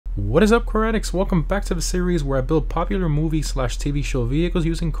What is up, car addicts? Welcome back to the series where I build popular movie slash TV show vehicles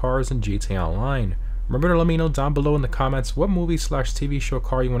using cars in GTA Online. Remember to let me know down below in the comments what movie slash TV show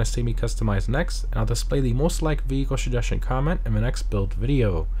car you want to see me customize next, and I'll display the most liked vehicle suggestion comment in the next build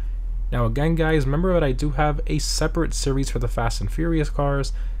video. Now again guys, remember that I do have a separate series for the Fast and Furious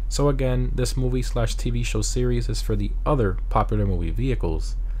cars, so again, this movie slash TV show series is for the other popular movie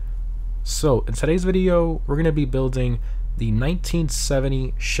vehicles. So in today's video, we're going to be building the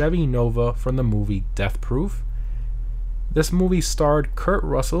 1970 Chevy Nova from the movie Death Proof. This movie starred Kurt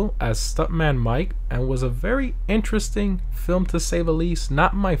Russell as Stuntman Mike and was a very interesting film to say the least.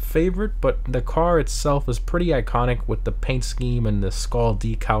 Not my favorite, but the car itself is pretty iconic with the paint scheme and the skull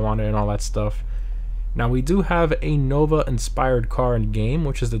decal on it and all that stuff. Now we do have a Nova inspired car in game,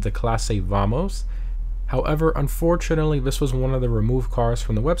 which is the Declasse Vamos. However, unfortunately, this was one of the removed cars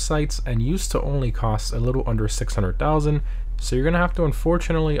from the websites and used to only cost a little under $600,000, so you're going to have to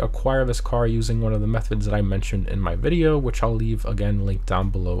unfortunately acquire this car using one of the methods that I mentioned in my video, which I'll leave again linked down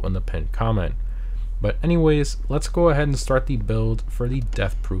below in the pinned comment. But anyways, let's go ahead and start the build for the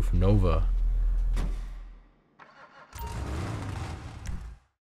Death Proof Nova.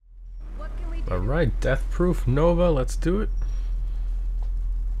 Alright, Death Proof Nova, let's do it.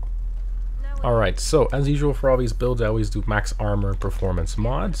 Alright, so as usual for all these builds, I always do max armor and performance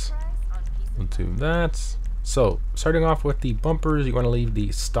mods. We'll do that. So, starting off with the bumpers, you want to leave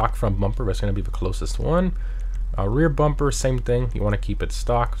the stock front bumper. That's going to be the closest one. Rear bumper, same thing. You want to keep it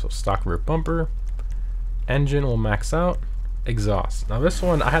stock, so stock rear bumper. Engine will max out. Exhaust. Now this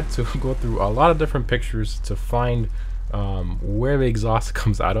one, I had to go through a lot of different pictures to find where the exhaust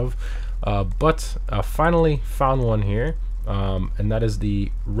comes out of. But finally found one here. And that is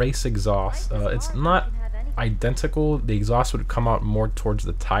the race exhaust. It's not identical. The exhaust would come out more towards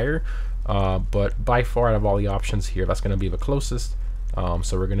the tire, but by far out of all the options here, that's going to be the closest.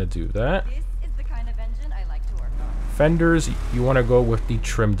 So we're going to do that. This is the kind of engine I like to work on. Fenders, you want to go with the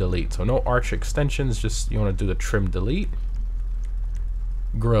trim delete. So no arch extensions, just you want to do the trim delete.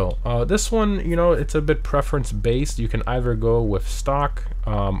 Grill. This one, you know, it's a bit preference based. You can either go with stock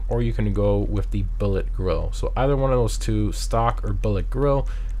or you can go with the billet grill. So either one of those two, stock or billet grill.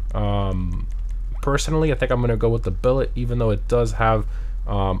 Personally, I think I'm going to go with the billet, even though it does have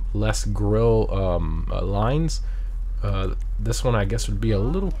less grill lines. This one I guess would be a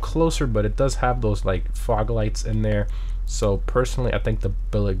little closer, but it does have those like fog lights in there. So personally, I think the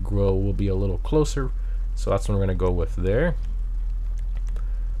billet grill will be a little closer. So that's what we're going to go with there.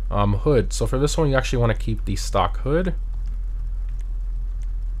 Hood. So for this one, you actually want to keep the stock hood.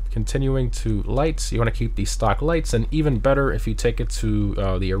 Continuing to lights, you want to keep the stock lights, and even better if you take it to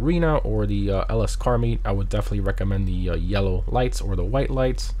the arena or the LS car meet, I would definitely recommend the yellow lights or the white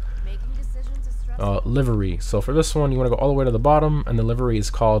lights. Livery. So for this one, you want to go all the way to the bottom, and the livery is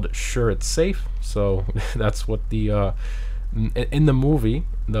called Sure It's Safe. So that's what the in the movie,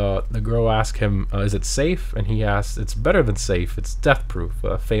 the girl asked him, is it safe? And he asked, it's better than safe, it's death proof.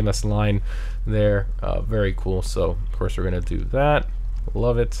 A famous line there. Very cool. So of course we're gonna do that.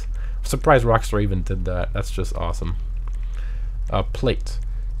 Love it. I'm surprised Rockstar even did that. That's just awesome. Plate.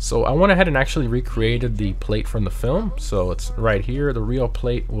 So I went ahead and actually recreated the plate from the film. So it's right here. The real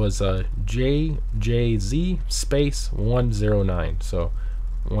plate was JJZ space 109. So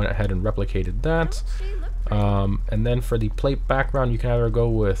I went ahead and replicated that. And then for the plate background, you can either go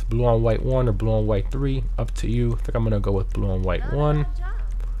with blue on white 1 or blue on white 3, up to you. I think I'm going to go with blue on white 1.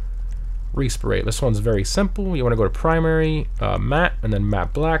 Respray. This one's very simple. You want to go to primary, matte, and then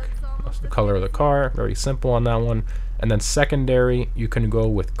matte black. That's the color of the car. Very simple on that one. And then secondary, you can go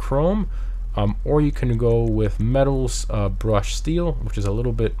with chrome, or you can go with metals brush steel, which is a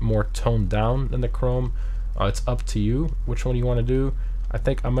little bit more toned down than the chrome. It's up to you which one you want to do. I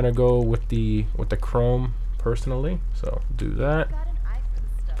think I'm gonna go with the chrome personally, so do that.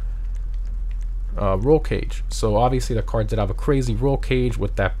 Roll cage. So obviously the car did have a crazy roll cage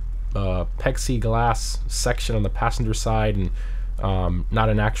with that plexiglass section on the passenger side, and not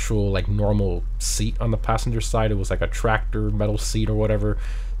an actual like normal seat on the passenger side. It was like a tractor metal seat or whatever.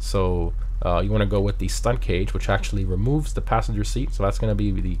 So you want to go with the stunt cage, which actually removes the passenger seat. So that's gonna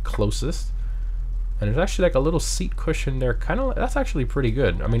be the closest. And there's actually like a little seat cushion there, kind of. That's actually pretty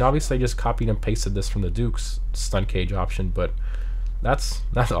good. I mean, obviously I just copied and pasted this from the Duke's stunt cage option, but that's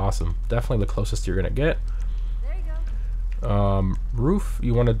awesome. Definitely the closest you're gonna get. There you go. Roof,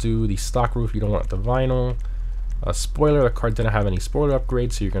 you want to do the stock roof. You don't want the vinyl. Spoiler, the car didn't have any spoiler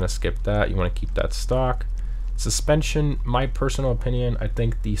upgrades, so you're gonna skip that. You want to keep that stock. Suspension, my personal opinion, I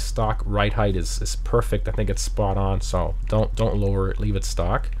think the stock ride height is perfect. I think it's spot on. So don't lower it. Leave it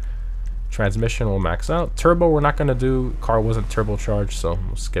stock. Transmission will max out. Turbo we're not going to do. Car wasn't turbocharged, so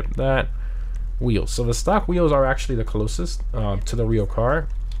we'll skip that. Wheels. So the stock wheels are actually the closest to the real car,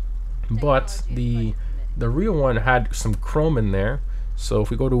 but the real one had some chrome in there. So if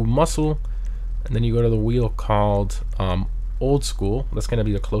we go to muscle, and then you go to the wheel called old school, that's going to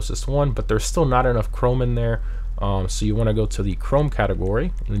be the closest one, but there's still not enough chrome in there. So you want to go to the chrome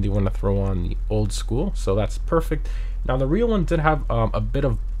category, and then you want to throw on the old school. So that's perfect. Now the real one did have a bit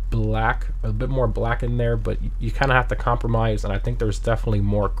of black, a bit more black in there, but you kind of have to compromise, and I think there's definitely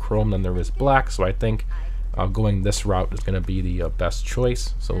more chrome than there is black, so I think going this route is going to be the best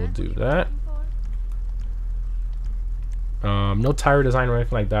choice. So we'll do that. No tire design or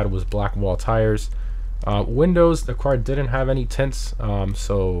anything like that. It was black wall tires. Windows, the car didn't have any tints,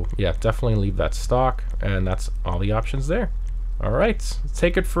 so yeah, definitely leave that stock, and that's all the options there. All right,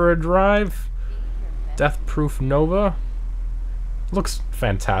 take it for a drive. Death Proof Nova looks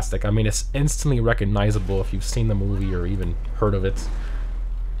fantastic. I mean, it's instantly recognizable if you've seen the movie or even heard of it.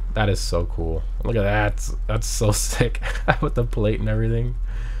 That is so cool. Look at that. That's so sick with the plate and everything.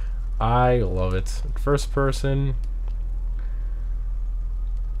 I love it. First person.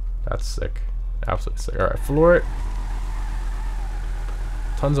 That's sick. Absolutely sick. Alright, floor it.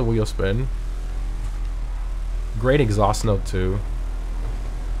 Tons of wheel spin. Great exhaust note too.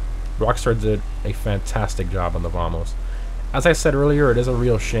 Rockstar did a fantastic job on the Vamos. As I said earlier, it is a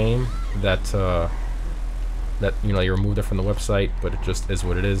real shame that that you removed it from the website, but it just is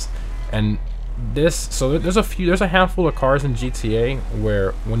what it is. And there's a handful of cars in GTA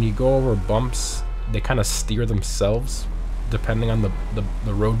where when you go over bumps, they kind of steer themselves depending on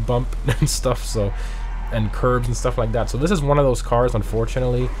the road bump and stuff, so, and curbs and stuff like that. So this is one of those cars,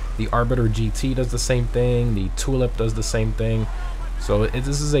 unfortunately. The Arbiter GT does the same thing, the Tulip does the same thing. So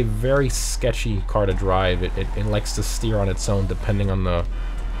this is a very sketchy car to drive. It likes to steer on its own depending on the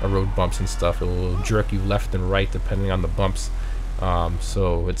road bumps and stuff. It will jerk you left and right depending on the bumps.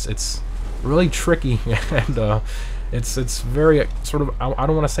 So it's really tricky, and it's very sort of, I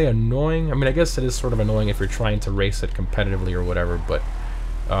don't want to say annoying. I mean, I guess it is sort of annoying if you're trying to race it competitively or whatever, but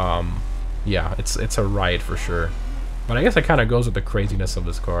yeah, it's a ride for sure. But I guess it kind of goes with the craziness of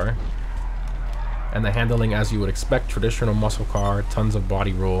this car. And the handling, as you would expect, traditional muscle car, tons of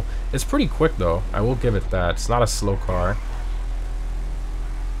body roll. It's pretty quick though, I will give it that. It's not a slow car.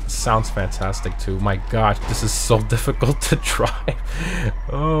 Sounds fantastic too. My gosh, this is so difficult to drive.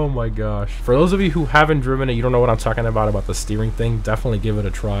 Oh my gosh. For those of you who haven't driven it, you don't know what I'm talking about the steering thing, definitely give it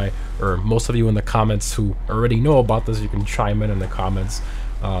a try. Or most of you in the comments who already know about this, you can chime in the comments.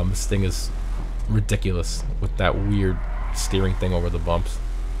 This thing is ridiculous with that weird steering thing over the bumps.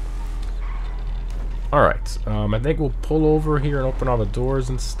 Alright, I think we'll pull over here and open all the doors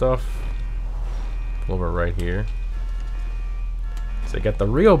and stuff. Pull over right here. So you get the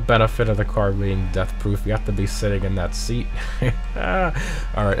real benefit of the car being death proof. You have to be sitting in that seat.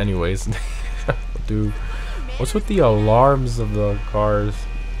 Alright, anyways. Dude, what's with the alarms of the cars?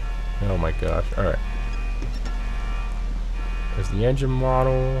 Oh my gosh. Alright. There's the engine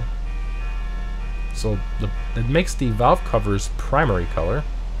model. So it makes the valve covers primary color.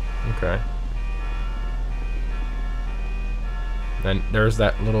 Okay. And there's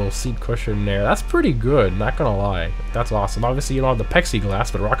that little seat cushion there. That's pretty good, not gonna lie. That's awesome. Obviously you don't have the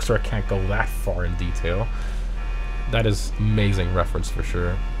plexiglass, but Rockstar can't go that far in detail. That is amazing reference for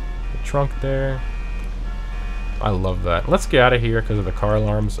sure. The trunk there. I love that. Let's get out of here because the car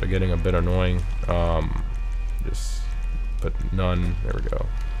alarms are getting a bit annoying. Just put none. There we go.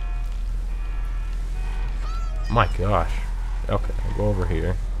 My gosh. Okay, I'll go over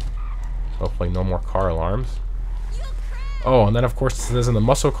here. Hopefully no more car alarms. Oh, and then of course this is in the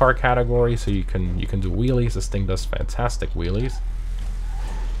muscle car category, so you can do wheelies. This thing does fantastic wheelies.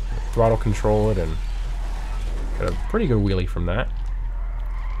 Throttle control it and get a pretty good wheelie from that.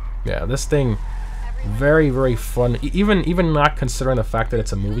 Yeah, this thing very, very fun. Even not considering the fact that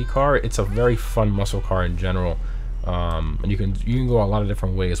it's a movie car, it's a very fun muscle car in general. And you can go a lot of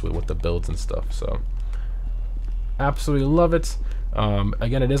different ways with the builds and stuff. So absolutely love it.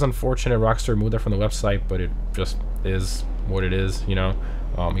 Again, it is unfortunate Rockstar moved it from the website, but it just is what it is, you know.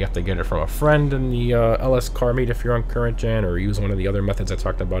 You have to get it from a friend in the LS car meet if you're on current gen, or use one of the other methods I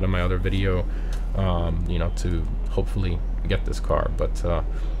talked about in my other video, you know, to hopefully get this car. But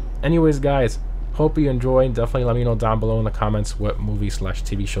anyways, guys, hope you enjoyed. Definitely let me know down below in the comments what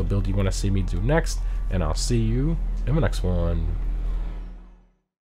movie/TV show build you want to see me do next, and I'll see you in the next one.